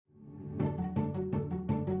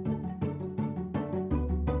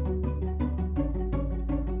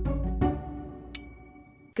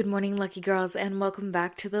Good morning, Lucky Girls, and welcome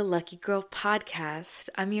back to the Lucky Girl Podcast.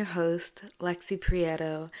 I'm your host, Lexi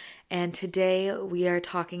Prieto, and today we are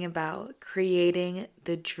talking about creating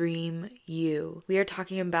the dream you. We are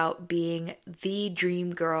talking about being the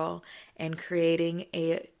dream girl and creating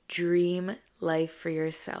a dream life for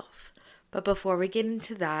yourself. But before we get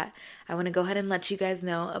into that, I want to go ahead and let you guys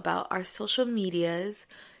know about our social medias.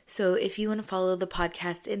 So if you want to follow the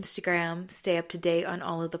podcast Instagram, stay up to date on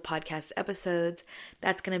all of the podcast episodes,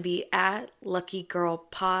 that's going to be at Lucky Girl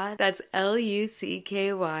Pod. That's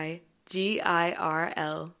LuckyGirlPod.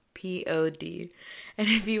 And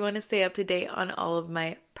if you want to stay up to date on all of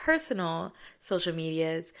my personal social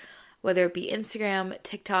medias, whether it be Instagram,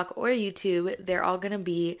 TikTok, or YouTube, they're all going to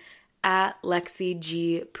be at Lexi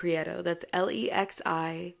G Prieto. That's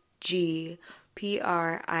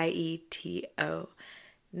LEXIGPRIETO.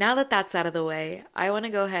 Now that that's out of the way, I want to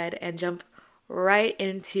go ahead and jump right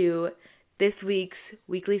into this week's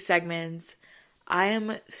weekly segments. I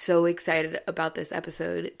am so excited about this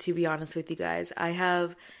episode, to be honest with you guys. I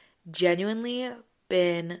have genuinely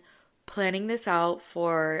been planning this out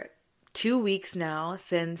for 2 weeks now,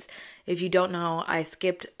 since, if you don't know, I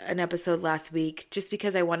skipped an episode last week just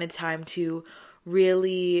because I wanted time to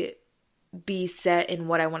really be set in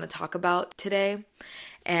what I want to talk about today.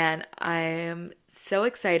 And I'm so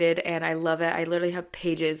excited and I love it. I literally have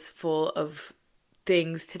pages full of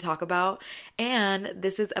things to talk about. And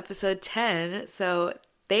this is episode 10. So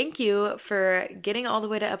thank you for getting all the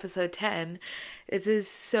way to episode 10. This is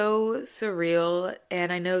so surreal.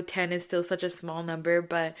 And I know 10 is still such a small number,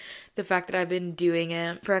 but the fact that I've been doing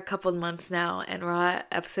it for a couple months now and we're at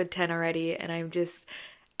episode 10 already, and I'm just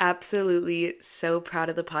absolutely so proud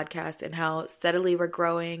of the podcast and how steadily we're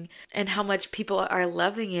growing and how much people are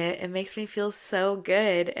loving it. It makes me feel so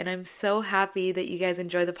good, and I'm so happy that you guys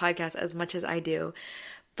enjoy the podcast as much as I do.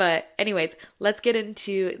 But anyways, let's get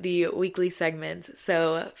into the weekly segments.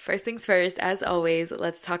 So first things first, as always,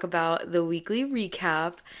 let's talk about the weekly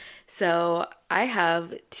recap. So I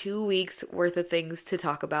have 2 weeks worth of things to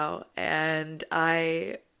talk about, and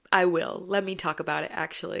I will. Let me talk about it,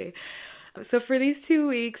 actually. So for these 2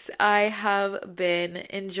 weeks, I have been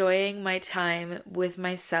enjoying my time with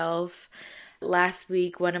myself. Last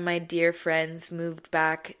week, one of my dear friends moved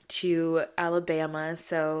back to Alabama,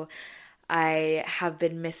 so I have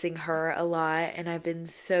been missing her a lot, and I've been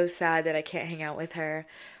so sad that I can't hang out with her.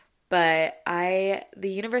 But the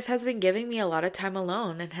universe has been giving me a lot of time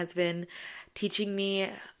alone and has been teaching me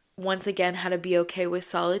once again how to be okay with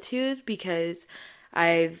solitude, because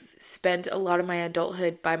I've spent a lot of my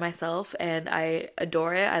adulthood by myself and I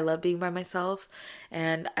adore it. I love being by myself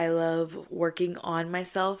and I love working on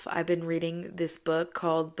myself. I've been reading this book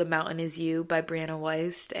called The Mountain Is You by Brianna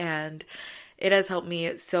Wiest, and it has helped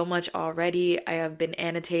me so much already. I have been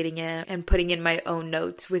annotating it and putting in my own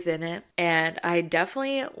notes within it. And I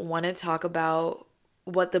definitely want to talk about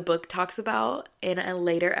what the book talks about in a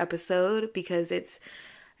later episode, because it's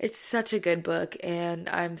such a good book and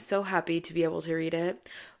I'm so happy to be able to read it.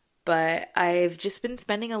 But I've just been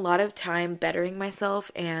spending a lot of time bettering myself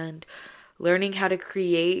and learning how to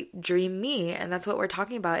create dream me. And that's what we're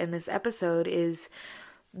talking about in this episode, is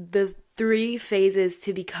the 3 phases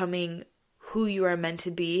to becoming who you are meant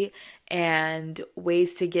to be and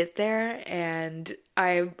ways to get there. And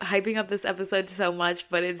I'm hyping up this episode so much,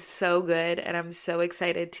 but it's so good and I'm so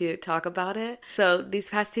excited to talk about it. So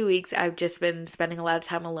these past 2 weeks, I've just been spending a lot of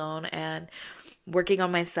time alone and working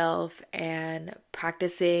on myself and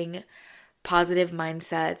practicing positive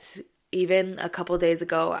mindsets. Even a couple days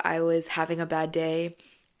ago, I was having a bad day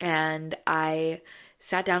and I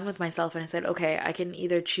sat down with myself and I said, okay, I can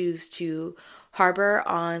either choose to harbor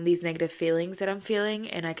on these negative feelings that I'm feeling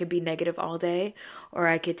and I could be negative all day, or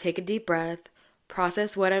I could take a deep breath,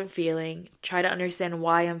 process what I'm feeling, try to understand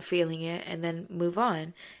why I'm feeling it, and then move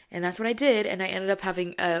on. And that's what I did, and I ended up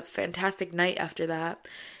having a fantastic night after that.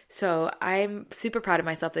 So I'm super proud of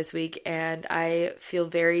myself this week, and I feel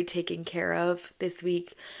very taken care of this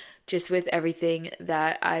week, just with everything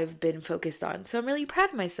that I've been focused on. So I'm really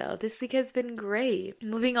proud of myself. This week has been great.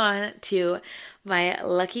 Moving on to my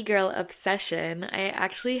lucky girl obsession. I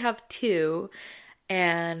actually have 2.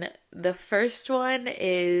 And the first one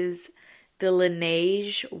is the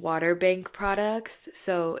Laneige water bank products.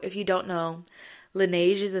 So if you don't know,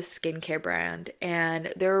 Laneige is a skincare brand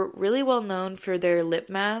and they're really well known for their lip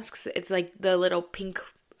masks. It's like the little pink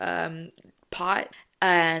pot.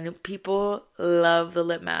 And people love the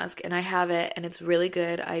lip mask, and I have it, and it's really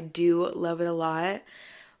good. I do love it a lot.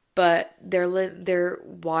 But their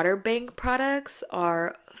water bank products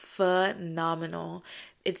are phenomenal.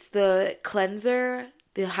 It's the cleanser,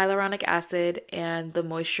 the hyaluronic acid, and the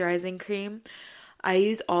moisturizing cream. I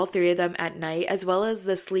use all three of them at night, as well as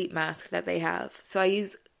the sleep mask that they have. So I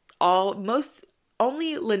use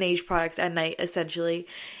only Laneige products at night, essentially.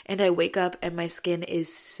 And I wake up and my skin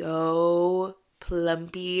is so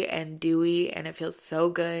plumpy and dewy, and it feels so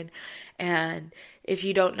good. And if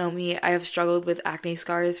you don't know me, I have struggled with acne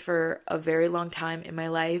scars for a very long time in my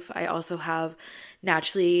life. I also have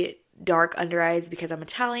naturally dark under eyes because I'm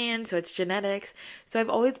Italian, so it's genetics. So I've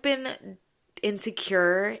always been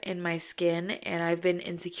insecure in my skin, and I've been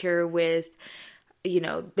insecure with,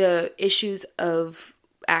 the issues of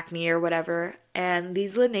acne or whatever. And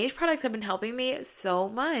these Laneige products have been helping me so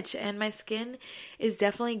much, and my skin is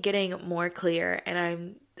definitely getting more clear,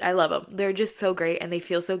 and I love them. They're just so great, and they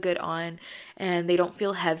feel so good on, and they don't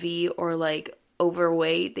feel heavy or like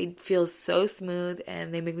overweight. They feel so smooth,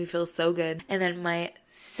 and they make me feel so good. And then my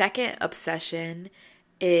second obsession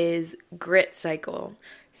is Grit Cycle.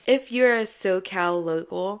 If you're a SoCal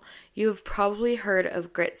local, you've probably heard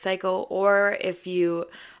of Grit Cycle, or if you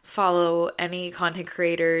follow any content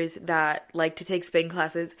creators that like to take spin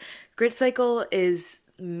classes, Grit Cycle is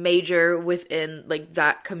major within like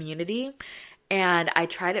that community. And I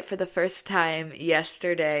tried it for the first time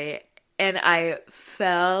yesterday, and I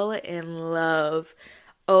fell in love.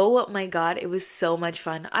 Oh my God, it was so much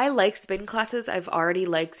fun. I like spin classes. I've already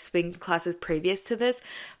liked spin classes previous to this,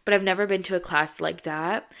 but I've never been to a class like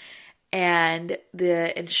that. And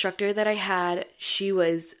the instructor that I had, she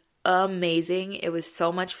was amazing. It was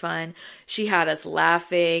so much fun. She had us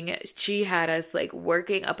laughing. She had us like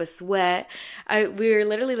working up a sweat. We were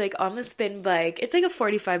literally like on the spin bike. It's like a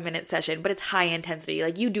 45-minute session, but it's high intensity.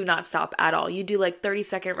 Like you do not stop at all. You do like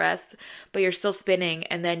 30-second rests, but you're still spinning,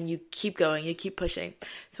 and then you keep going, you keep pushing.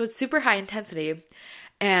 So it's super high intensity.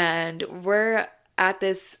 And we're at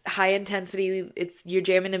this high intensity. You're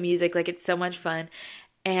jamming to music. Like it's so much fun.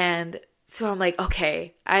 And so I'm like,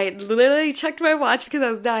 okay, I literally checked my watch because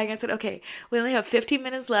I was dying. I said, okay, we only have 15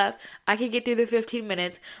 minutes left. I can get through the 15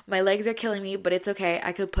 minutes. My legs are killing me, but it's okay.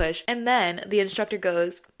 I could push. And then the instructor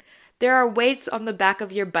goes, there are weights on the back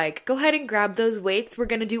of your bike. Go ahead and grab those weights. We're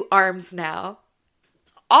going to do arms now.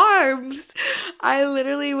 Arms! I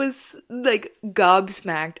literally was like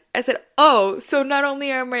gobsmacked. I said, oh, so not only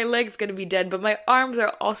are my legs going to be dead, but my arms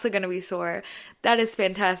are also going to be sore. That is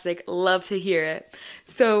fantastic. Love to hear it.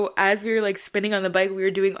 So as we were like spinning on the bike, we were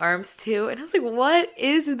doing arms too. And I was like, what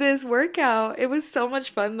is this workout? It was so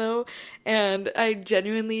much fun though. And I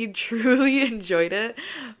genuinely, truly enjoyed it.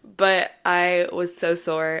 But I was so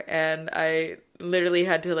sore, and I literally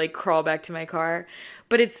had to like crawl back to my car.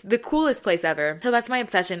 But it's the coolest place ever. So that's my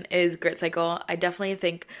obsession, is Grit Cycle. I definitely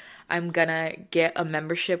think I'm gonna get a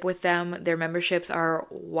membership with them. Their memberships are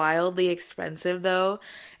wildly expensive though.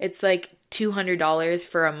 It's like $200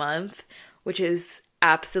 for a month, which is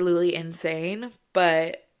absolutely insane.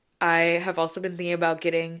 But I have also been thinking about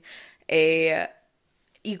getting a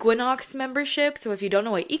Equinox membership. So if you don't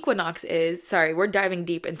know what Equinox is, sorry, we're diving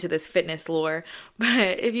deep into this fitness lore,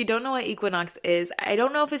 but if you don't know what Equinox is, I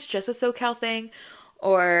don't know if it's just a SoCal thing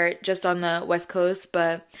or just on the West Coast,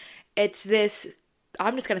 but it's this,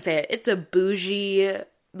 I'm just gonna say it, it's a bougie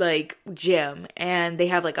like gym, and they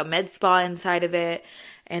have like a med spa inside of it,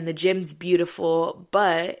 and the gym's beautiful,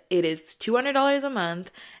 but it is $200 a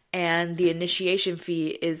month, and the initiation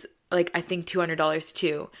fee is like, I think $200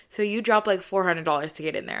 too. So you drop like $400 to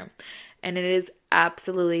get in there. And it is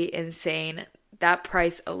absolutely insane. That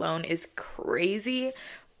price alone is crazy.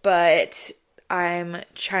 But I'm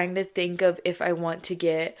trying to think of if I want to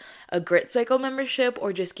get a Grit Cycle membership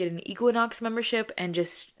or just get an Equinox membership and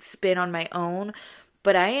just spin on my own.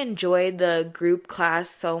 But I enjoyed the group class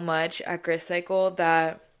so much at Grit Cycle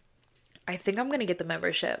that I think I'm going to get the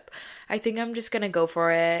membership. I think I'm just going to go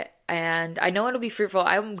for it. And I know it'll be fruitful.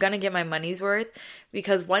 I'm going to get my money's worth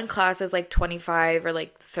because one class is like $25 or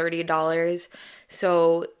like $30.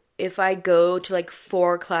 So if I go to like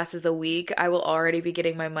 4 classes a week, I will already be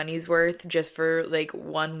getting my money's worth just for like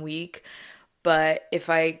 1 week. But if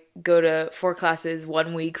I go to 4 classes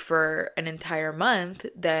 1 week for an entire month,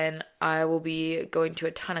 then I will be going to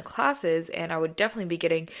a ton of classes, and I would definitely be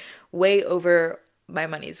getting way over my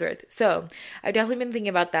money's worth. So I've definitely been thinking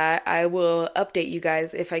about that. I will update you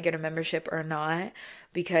guys if I get a membership or not,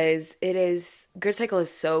 because Grit Cycle is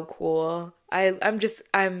so cool. I'm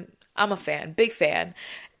a fan, big fan.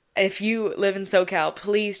 If you live in SoCal,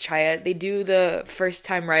 please try it. They do the first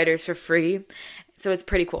time riders for free, so it's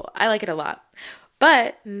pretty cool. I like it a lot.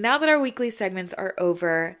 But now that our weekly segments are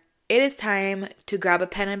over, it is time to grab a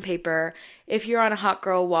pen and paper. If you're on a hot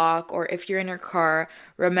girl walk or if you're in your car,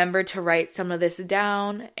 remember to write some of this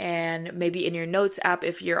down, and maybe in your notes app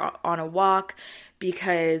if you're on a walk,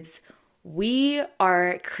 because We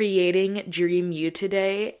are creating Dream You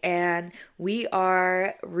today, and we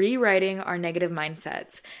are rewriting our negative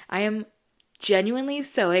mindsets. I am genuinely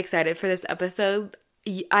so excited for this episode.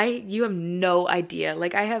 You have no idea.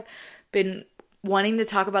 Like, I have been wanting to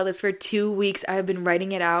talk about this for 2 weeks. I have been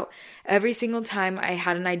writing it out. Every single time I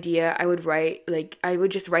had an idea, I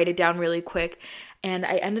would just write it down really quick. And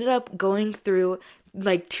I ended up going through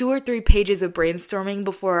like 2 or 3 pages of brainstorming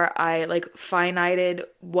before I finited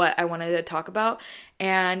what I wanted to talk about.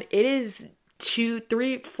 And it is 2,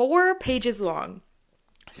 3, 4 pages long.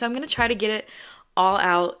 So I'm going to try to get it all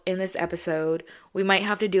out in this episode. We might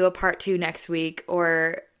have to do a part 2 next week,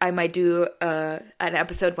 or I might do an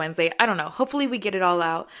episode Wednesday. I don't know. Hopefully we get it all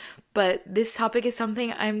out. But this topic is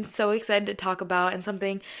something I'm so excited to talk about, and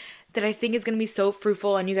something that I think is going to be so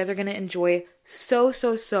fruitful and you guys are going to enjoy so,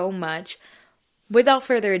 so, so much. Without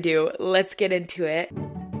further ado, let's get into it.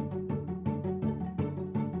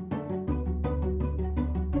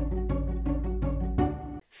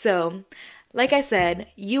 So, like I said,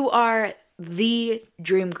 you are the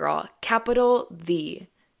dream girl, capital The.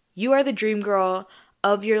 You are the dream girl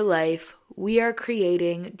of your life. We are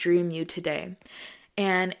creating Dream You today.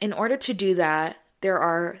 And in order to do that, there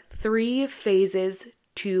are 3 phases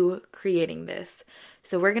to creating this.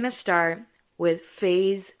 So we're going to start with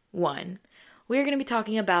phase 1. We're going to be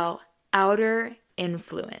talking about outer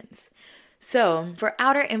influence. So for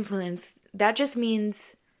outer influence, that just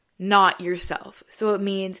means not yourself. So it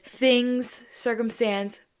means things,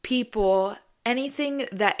 circumstance, people, anything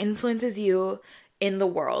that influences you in the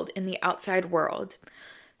world, in the outside world.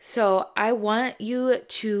 So I want you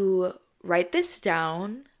to write this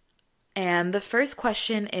down. And the first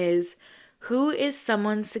question is, who is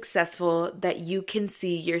someone successful that you can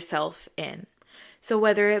see yourself in? So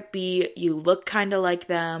whether it be you look kind of like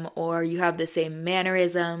them, or you have the same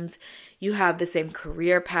mannerisms, you have the same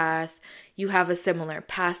career path, you have a similar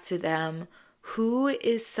past to them, who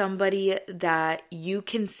is somebody that you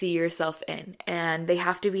can see yourself in? And they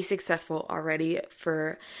have to be successful already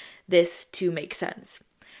for this to make sense.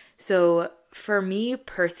 So for me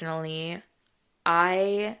personally,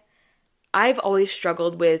 I've always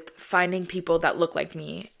struggled with finding people that look like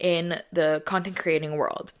me in the content creating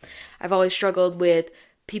world. I've always struggled with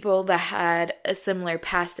people that had a similar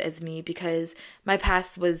past as me, because my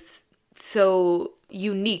past was so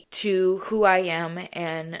unique to who I am,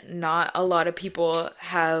 and not a lot of people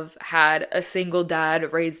have had a single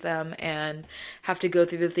dad raise them and have to go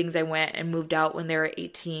through the things I went and moved out when they were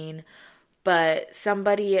 18. But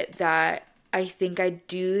somebody that I think I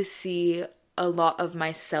do see a lot of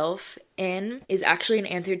myself in is actually an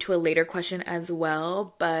answer to a later question as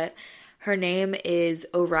well, but her name is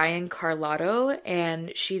Orion Carlotto,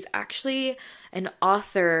 and she's actually an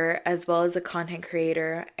author as well as a content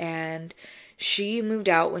creator, and she moved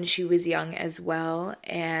out when she was young as well,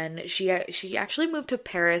 and she actually moved to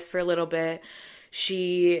Paris for a little bit.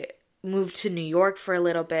 She moved to New York for a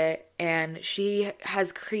little bit, and she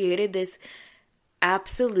has created this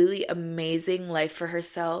absolutely amazing life for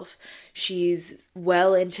herself. She's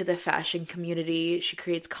well into the fashion community. She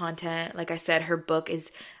creates content. Like I said, her book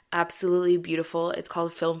is absolutely beautiful. It's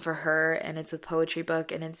called Film for Her, and it's a poetry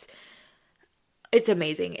book, and it's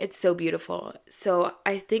amazing. It's so beautiful. So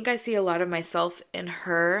I think I see a lot of myself in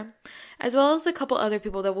her, as well as a couple other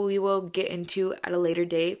people that we will get into at a later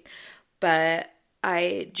date. But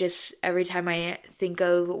every time I think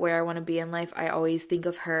of where I want to be in life, I always think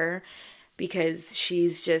of her, because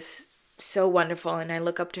she's just so wonderful and I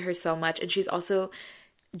look up to her so much. And she's also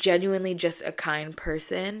genuinely just a kind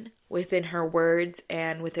person within her words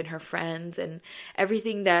and within her friends, and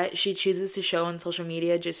everything that she chooses to show on social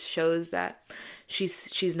media just shows that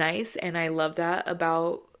she's nice, and I love that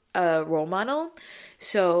about a role model.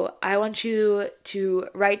 So I want you to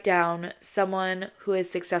write down someone who is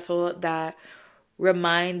successful that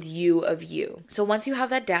reminds you of you. So once you have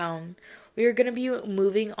that down, we are going to be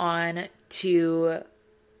moving on to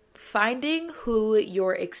finding who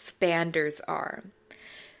your expanders are.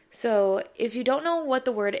 So if you don't know what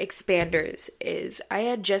the word expanders is, I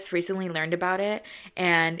had just recently learned about it,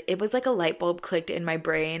 and it was like a light bulb clicked in my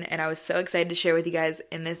brain, and I was so excited to share with you guys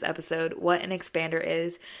in this episode what an expander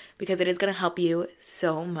is, because it is going to help you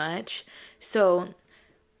so much. So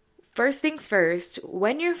first things first,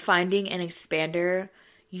 when you're finding an expander,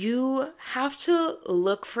 you have to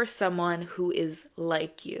look for someone who is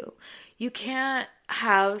like you. You can't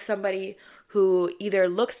have somebody who either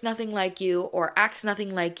looks nothing like you or acts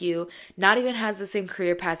nothing like you, not even has the same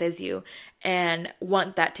career path as you, and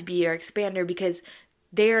want that to be your expander, because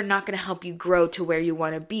they are not going to help you grow to where you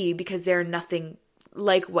want to be, because they're nothing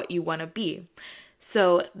like what you want to be.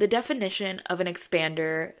 So the definition of an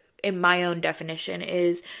expander in my own definition,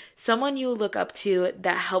 is someone you look up to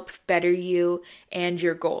that helps better you and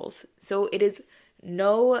your goals. So it is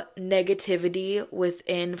no negativity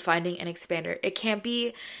within finding an expander. It can't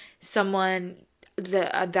be someone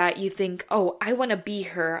that you think, oh, I want to be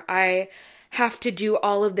her. I have to do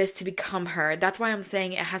all of this to become her. That's why I'm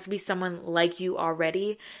saying it has to be someone like you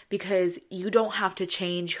already, because you don't have to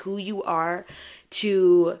change who you are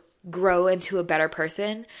to grow into a better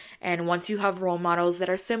person. And once you have role models that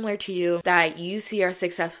are similar to you, that you see are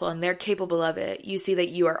successful and they're capable of it, you see that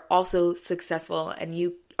you are also successful and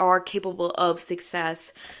you are capable of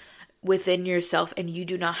success within yourself, and you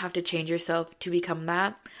do not have to change yourself to become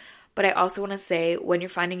that. But I also want to say, when you're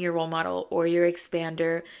finding your role model or your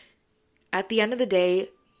expander, at the end of the day,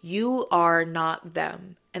 you are not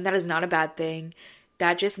them. And that is not a bad thing.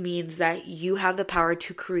 That just means that you have the power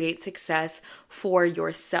to create success for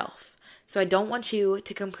yourself. So I don't want you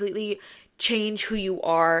to completely change who you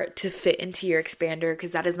are to fit into your expander,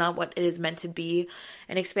 because that is not what it is meant to be.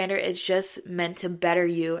 An expander is just meant to better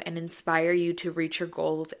you and inspire you to reach your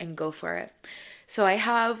goals and go for it. So I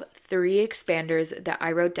have 3 expanders that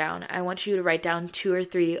I wrote down. I want you to write down 2 or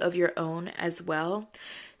 3 of your own as well.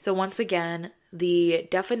 So once again, the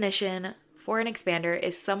definition for an expander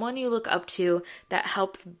is someone you look up to that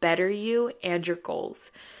helps better you and your goals.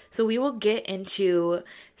 So we will get into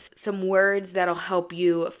some words that'll help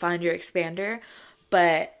you find your expander,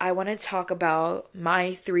 but I want to talk about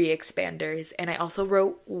my 3 expanders, and I also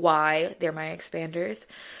wrote why they're my expanders.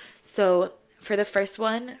 So for the first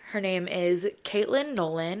one, her name is Caitlin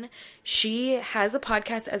Nolan. She has a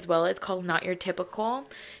podcast as well. It's called Not Your Typical.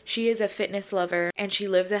 She is a fitness lover and she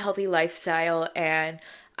lives a healthy lifestyle, and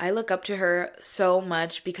I look up to her so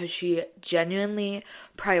much because she genuinely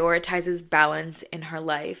prioritizes balance in her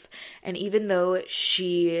life. And even though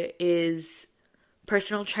she is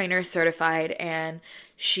personal trainer certified and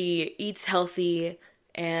she eats healthy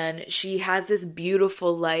and she has this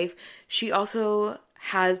beautiful life, she also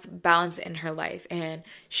has balance in her life, and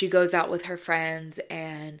she goes out with her friends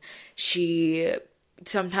and she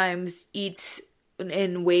sometimes eats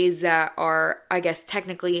in ways that are, I guess,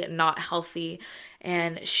 technically not healthy.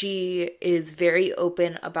 And she is very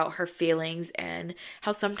open about her feelings and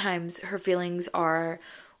how sometimes her feelings are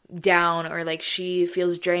down or like she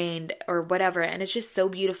feels drained or whatever. And it's just so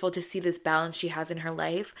beautiful to see this balance she has in her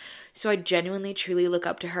life. So I genuinely, truly look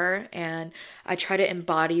up to her, and I try to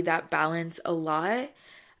embody that balance a lot.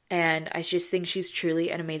 And I just think she's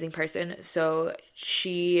truly an amazing person. So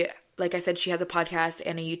she, like I said, she has a podcast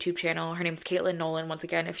and a YouTube channel. Her name's Caitlin Nolan. Once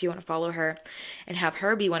again, if you want to follow her and have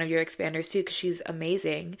her be one of your expanders too, because she's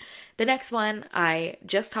amazing. The next one, I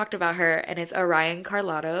just talked about her, and it's Orion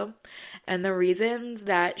Carlotto. And the reasons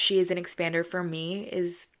that she is an expander for me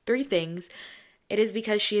is 3 things. It is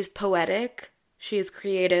because she is poetic, she is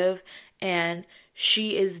creative, and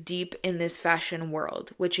she is deep in this fashion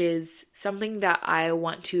world, which is something that I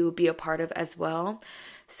want to be a part of as well.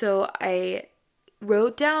 So I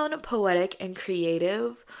wrote down poetic and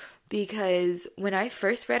creative because when I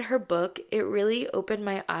first read her book, it really opened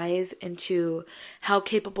my eyes into how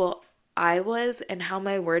capable I was and how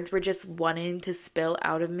my words were just wanting to spill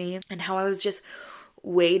out of me and how I was just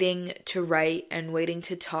waiting to write and waiting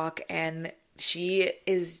to talk. And she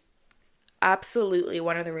is absolutely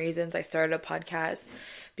one of the reasons I started a podcast,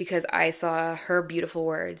 because I saw her beautiful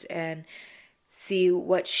words and see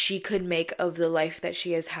what she could make of the life that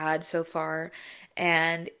she has had so far.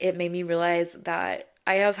 And it made me realize that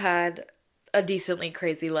I have had a decently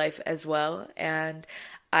crazy life as well. And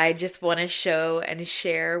I just want to show and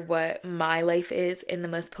share what my life is in the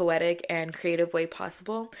most poetic and creative way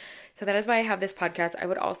possible. So that is why I have this podcast. I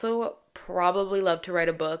would also probably love to write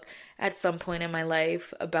a book at some point in my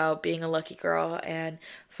life about being a lucky girl and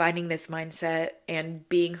finding this mindset and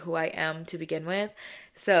being who I am to begin with.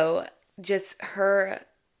 So just her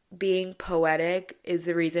being poetic is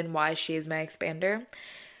the reason why she is my expander.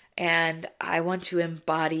 And I want to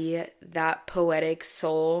embody that poetic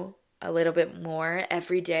soul a little bit more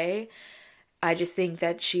every day. I just think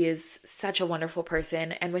that she is such a wonderful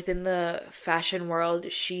person. And within the fashion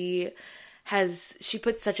world, she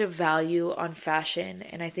puts such a value on fashion.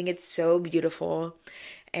 And I think it's so beautiful.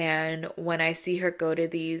 And when I see her go to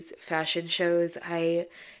these fashion shows, I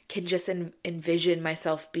can just envision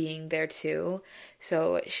myself being there too.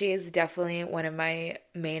 So she is definitely one of my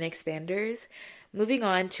main expanders. Moving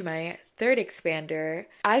on to my 3rd expander,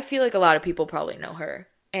 I feel like a lot of people probably know her,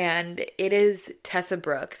 and it is Tessa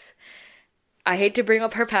Brooks. I hate to bring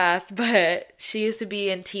up her past, but she used to be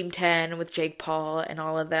in Team 10 with Jake Paul and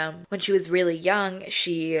all of them. When she was really young,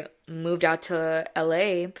 she moved out to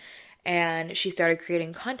LA and she started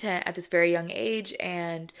creating content at this very young age,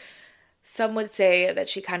 and some would say that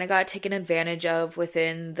she kind of got taken advantage of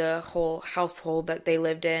within the whole household that they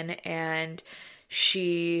lived in, and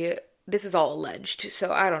this is all alleged,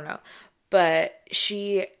 so I don't know. But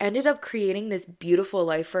she ended up creating this beautiful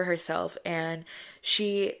life for herself, and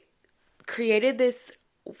she created this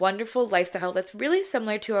wonderful lifestyle that's really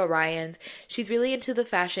similar to Orion's. She's really into the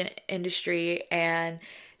fashion industry, and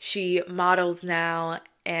she models now,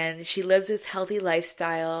 and she lives this healthy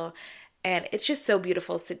lifestyle, and it's just so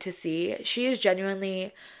beautiful to see. She is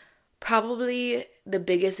genuinely probably the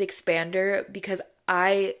biggest expander because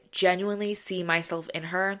I genuinely see myself in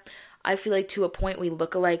her. I feel like to a point we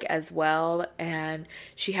look alike as well, and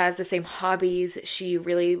she has the same hobbies. She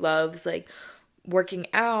really loves like working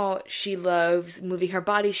out. She loves moving her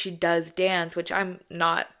body. She does dance, which I'm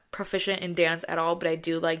not proficient in dance at all, but I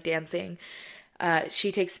do like dancing.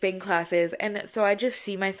 She takes spin classes, and so I just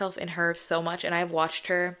see myself in her so much, and I've watched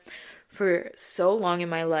her for so long in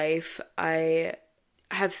my life. I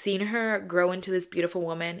have seen her grow into this beautiful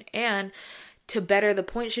woman, and to better the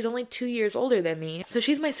point, she's only 2 years older than me, so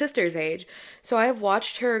she's my sister's age. So I've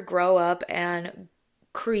watched her grow up and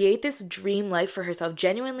create this dream life for herself,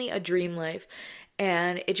 genuinely a dream life,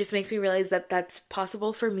 and it just makes me realize that that's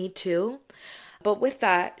possible for me too. But with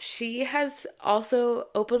that, she has also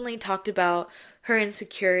openly talked about her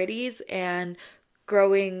insecurities and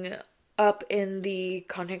growing up in the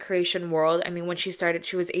content creation world. I mean, when she started,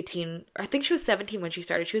 she was 18, I think she was 17 when she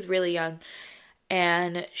started. She was really young,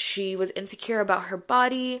 and she was insecure about her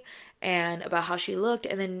body and about how she looked,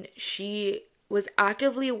 and then she was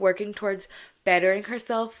actively working towards bettering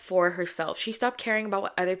herself for herself. She stopped caring about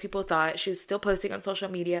what other people thought. She was still posting on social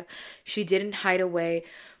media. She didn't hide away,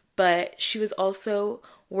 but she was also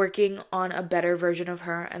working on a better version of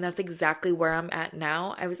her, and that's exactly where I'm at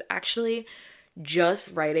now. I was actually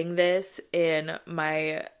just writing this in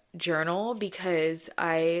my journal because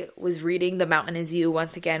I was reading The Mountain Is You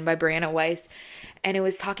once again by Brianna Weiss, and it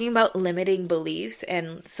was talking about limiting beliefs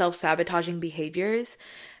and self-sabotaging behaviors.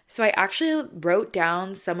 So I actually wrote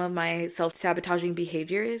down some of my self-sabotaging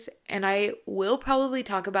behaviors, and I will probably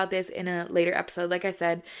talk about this in a later episode. Like I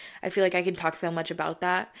said, I feel like I can talk so much about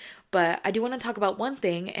that, but I do want to talk about one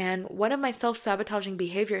thing, and one of my self-sabotaging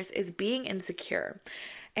behaviors is being insecure.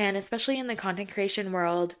 And especially in the content creation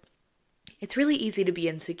world, it's really easy to be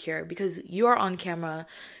insecure because you are on camera,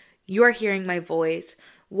 you are hearing my voice.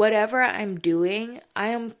 Whatever I'm doing, I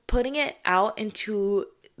am putting it out into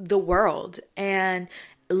the world, and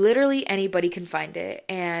literally anybody can find it,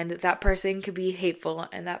 and that person could be hateful,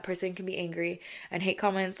 and that person can be angry, and hate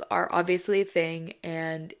comments are obviously a thing,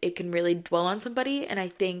 and it can really dwell on somebody. And I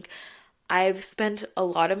think I've spent a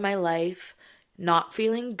lot of my life not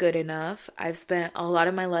feeling good enough. I've spent a lot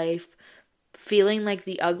of my life feeling like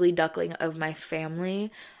the ugly duckling of my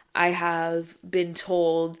family. I have been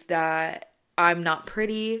told that I'm not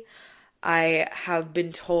pretty. I have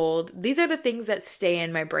been told, these are the things that stay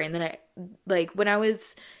in my brain that like when I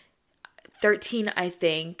was 13, I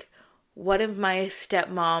think, one of my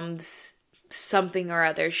stepmoms, something or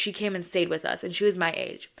other, she came and stayed with us, and she was my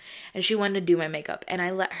age, and she wanted to do my makeup, and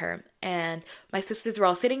I let her, and my sisters were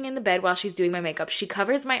all sitting in the bed while she's doing my makeup. She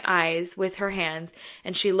covers my eyes with her hands,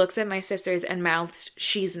 and she looks at my sisters and mouths,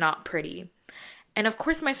 "She's not pretty." And of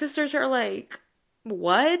course my sisters are like,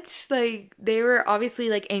 what? Like, they were obviously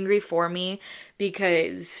like angry for me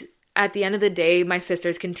because at the end of the day, my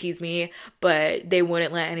sisters can tease me, but they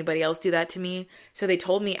wouldn't let anybody else do that to me. So they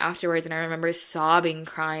told me afterwards, and I remember sobbing,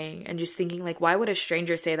 crying, and just thinking, like, why would a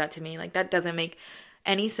stranger say that to me? Like, that doesn't make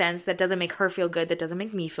any sense. That doesn't make her feel good. That doesn't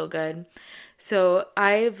make me feel good. So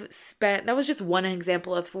that was just one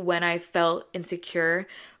example of when I felt insecure,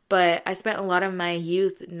 but I spent a lot of my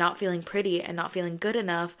youth not feeling pretty and not feeling good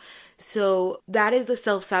enough. So that is a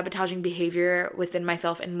self-sabotaging behavior within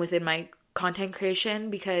myself and within my content creation,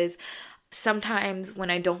 because sometimes when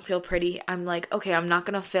I don't feel pretty, I'm like, okay, I'm not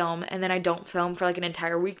gonna film, and then I don't film for like an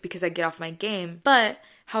entire week because I get off my game. But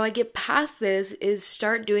how I get past this is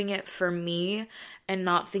start doing it for me and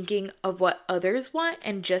not thinking of what others want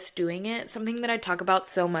and just doing it. Something that I talk about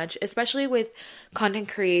so much, especially with content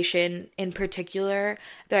creation in particular,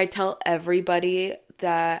 that I tell everybody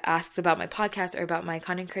that asks about my podcast or about my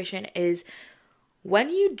content creation, is when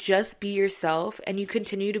you just be yourself and you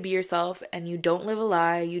continue to be yourself and you don't live a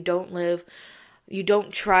lie, you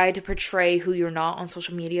don't try to portray who you're not on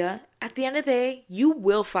social media, at the end of the day, you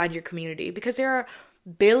will find your community, because there are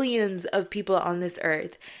billions of people on this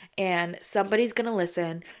earth, and somebody's gonna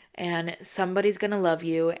listen and somebody's gonna love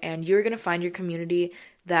you, and you're gonna find your community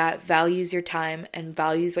that values your time and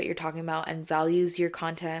values what you're talking about and values your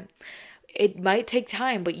content. it might take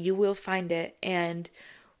time, but you will find it. And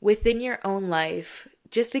within your own life,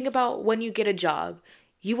 just think about when you get a job.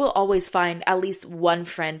 You will always find at least one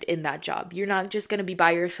friend in that job. You're not just going to be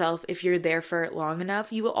by yourself if you're there for long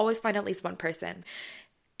enough. You will always find at least one person.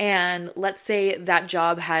 And let's say that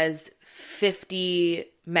job has 50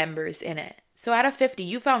 members in it. So out of 50,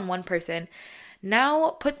 you found one person.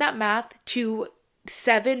 Now put that math to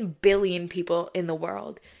 7 billion people in the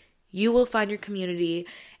world. You will find your community.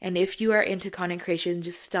 And if you are into content creation,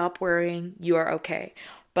 just stop worrying. You are okay.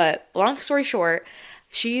 But long story short,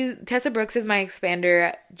 Tessa Brooks is my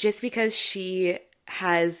expander just because she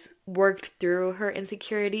has worked through her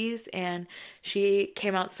insecurities and she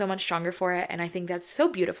came out so much stronger for it. And I think that's so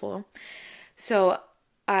beautiful. So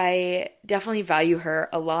I definitely value her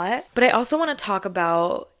a lot. But I also want to talk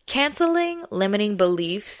about canceling limiting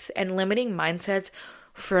beliefs and limiting mindsets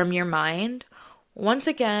from your mind. Once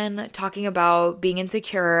again, talking about being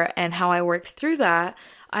insecure and how I worked through that,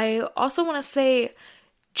 I also want to say,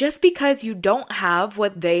 just because you don't have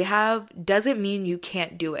what they have doesn't mean you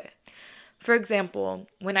can't do it. For example,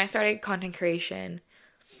 when I started content creation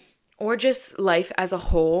or just life as a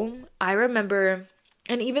whole, I remember,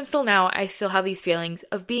 and even still now, I still have these feelings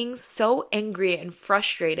of being so angry and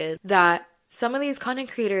frustrated that some of these content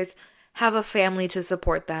creators have a family to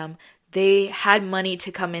support them. They had money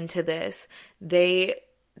to come into this. They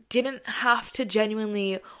didn't have to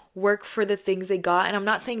genuinely work for the things they got. And I'm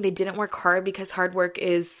not saying they didn't work hard, because hard work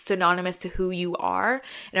is synonymous to who you are.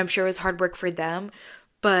 And I'm sure it was hard work for them,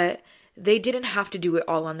 but they didn't have to do it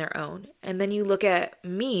all on their own. And then you look at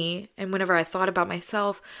me, and whenever I thought about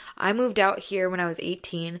myself, I moved out here when I was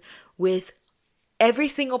 18 with every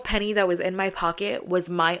single penny that was in my pocket was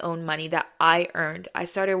my own money that I earned. I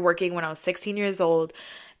started working when I was 16 years old,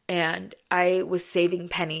 and I was saving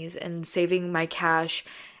pennies and saving my cash.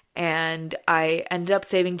 And I ended up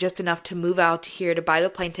saving just enough to move out here to buy the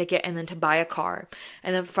plane ticket and then to buy a car.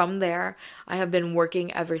 And then from there, I have been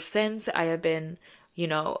working ever since. I have been,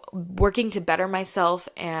 working to better myself.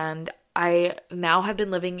 And I now have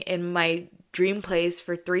been living in my dream place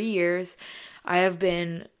for 3 years. I have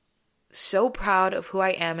been so proud of who I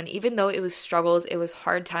am. And even though it was struggles, it was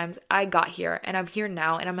hard times, I got here and I'm here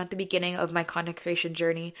now, and I'm at the beginning of my content creation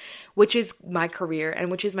journey, which is my career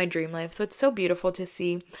and which is my dream life. So it's so beautiful to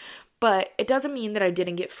see. But it doesn't mean that I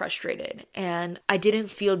didn't get frustrated and I didn't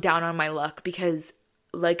feel down on my luck, because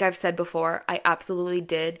like I've said before, I absolutely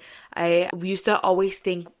did. I used to always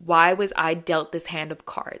think, why was I dealt this hand of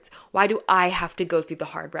cards? Why do I have to go through the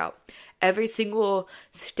hard route? Every single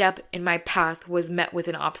step in my path was met with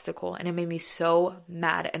an obstacle, and it made me so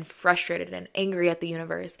mad and frustrated and angry at the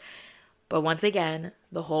universe. But once again,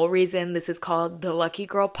 the whole reason this is called the Lucky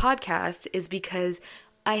Girl Podcast is because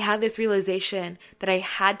I had this realization that I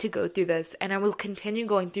had to go through this, and I will continue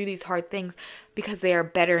going through these hard things because they are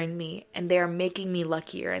bettering me, and they are making me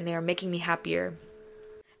luckier, and they are making me happier.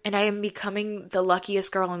 And I am becoming the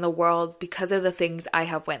luckiest girl in the world because of the things I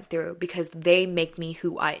have went through, because they make me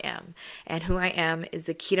who I am. And who I am is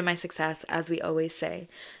the key to my success, as we always say.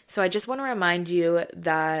 So I just want to remind you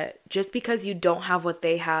that just because you don't have what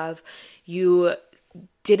they have, you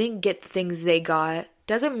didn't get the things they got,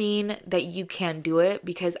 doesn't mean that you can't do it,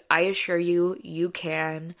 because I assure you, you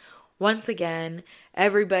can. Once again,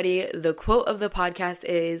 everybody, the quote of the podcast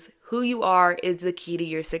is, who you are is the key to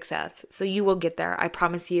your success. So you will get there, I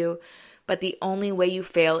promise you. But the only way you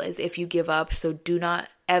fail is if you give up. So do not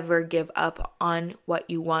ever give up on what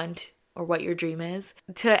you want or what your dream is.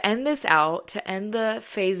 To end this out, to end the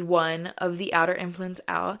phase 1 of the outer influence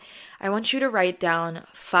out, I want you to write down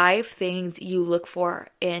 5 things you look for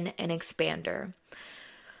in an expander.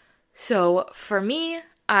 So for me,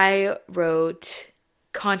 I wrote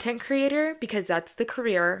content creator, because that's the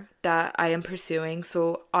career that I am pursuing.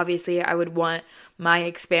 So obviously I would want my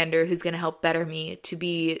expander, who's going to help better me, to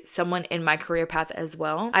be someone in my career path as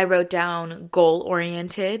well. I wrote down goal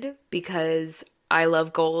oriented, because I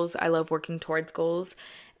love goals. I love working towards goals.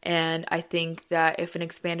 And I think that if an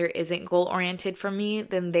expander isn't goal oriented for me,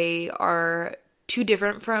 then they are too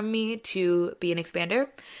different from me to be an expander.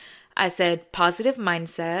 I said positive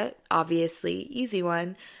mindset, obviously, easy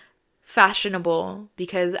one. Fashionable,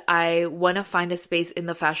 because I want to find a space in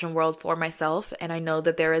the fashion world for myself, and I know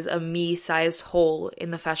that there is a me-sized hole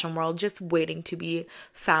in the fashion world just waiting to be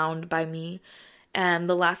found by me. And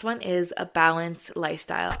the last one is a balanced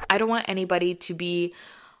lifestyle. I don't want anybody to be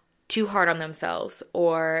too hard on themselves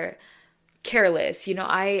or careless.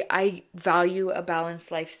 I value a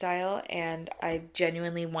balanced lifestyle, and I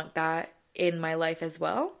genuinely want that in my life as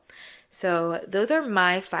well. So those are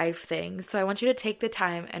my 5 things. So I want you to take the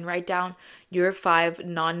time and write down your 5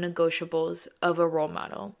 non-negotiables of a role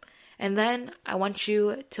model. And then I want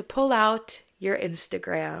you to pull out your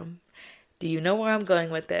Instagram. Do you know where I'm going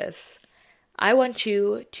with this? I want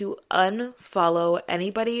you to unfollow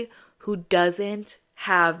anybody who doesn't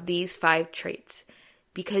have these 5 traits,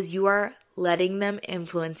 because you are letting them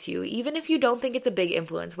influence you. Even if you don't think it's a big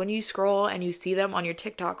influence, when you scroll and you see them on your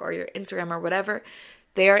TikTok or your Instagram or whatever,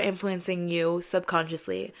 they are influencing you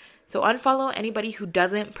subconsciously. So unfollow anybody who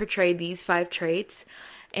doesn't portray these 5 traits,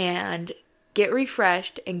 and get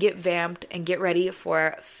refreshed and get vamped and get ready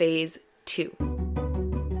for phase 2.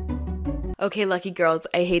 Okay, lucky girls,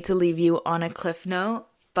 I hate to leave you on a cliff note,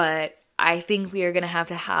 but I think we are going to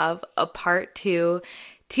have a part 2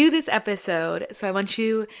 to this episode. So I want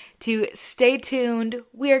you to stay tuned.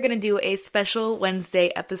 We are going to do a special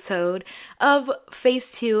Wednesday episode of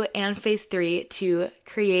phase 2 and phase 3 to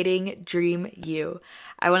creating Dream You.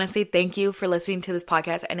 I want to say thank you for listening to this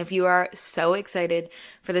podcast. And if you are so excited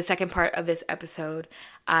for the second part of this episode,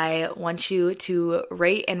 I want you to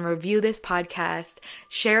rate and review this podcast,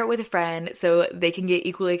 share it with a friend so they can get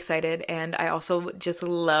equally excited. And I also just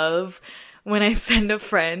love when I send a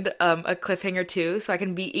friend a cliffhanger too, so I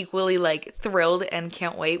can be equally thrilled and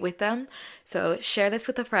can't wait with them. So share this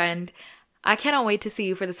with a friend. I cannot wait to see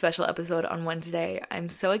you for the special episode on Wednesday. I'm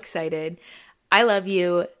so excited. I love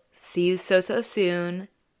you. See you so soon.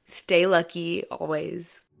 Stay lucky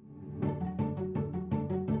always.